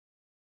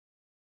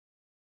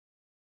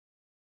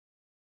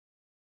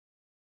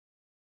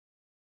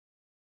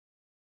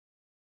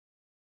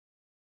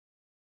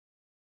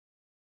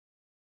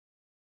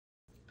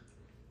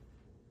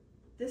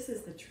This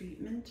is the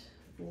treatment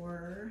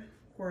for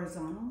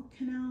horizontal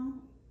canal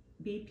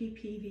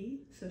BPPV.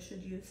 So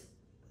should you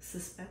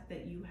suspect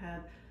that you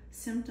have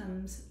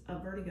symptoms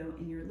of vertigo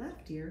in your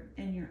left ear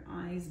and your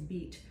eyes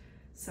beat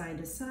side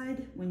to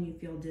side when you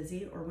feel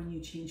dizzy or when you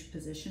change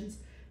positions,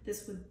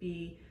 this would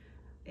be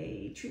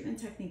a treatment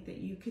technique that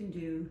you can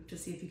do to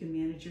see if you can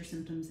manage your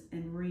symptoms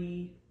and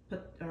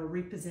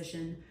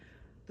reposition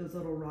those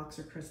little rocks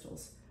or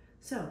crystals.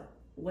 So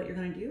what you're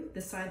going to do,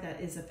 the side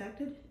that is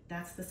affected,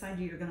 that's the side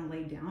you're going to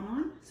lay down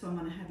on. So I'm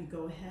going to have you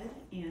go ahead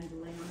and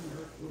lay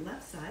on your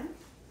left side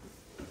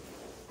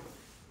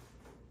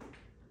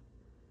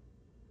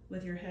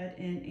with your head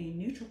in a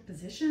neutral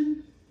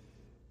position.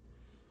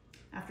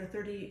 After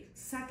 30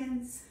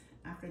 seconds,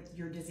 after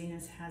your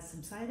dizziness has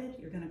subsided,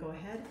 you're going to go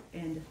ahead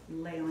and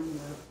lay on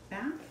your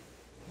back.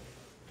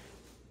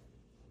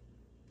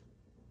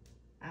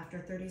 After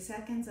 30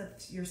 seconds of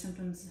your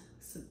symptoms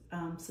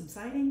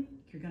subsiding,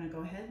 you're going to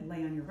go ahead and lay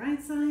on your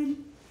right side.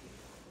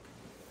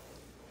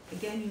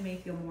 Again, you may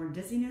feel more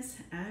dizziness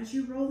as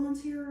you roll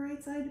onto your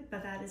right side,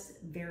 but that is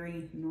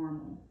very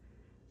normal.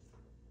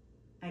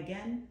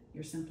 Again,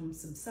 your symptoms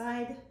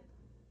subside.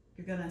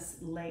 You're going to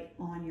lay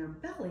on your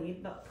belly,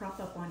 but prop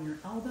up on your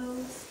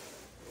elbows,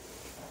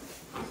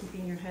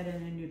 keeping your head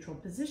in a neutral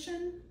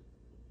position.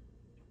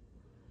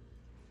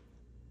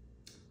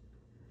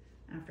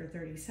 After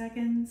 30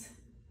 seconds,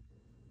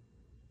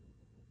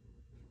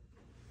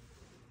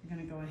 you're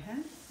going to go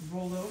ahead,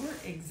 roll over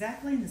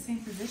exactly in the same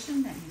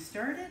position that you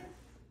started.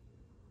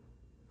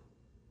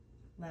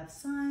 Left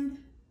side,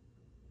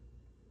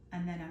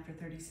 and then after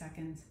 30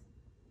 seconds,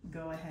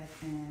 go ahead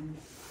and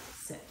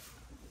sit.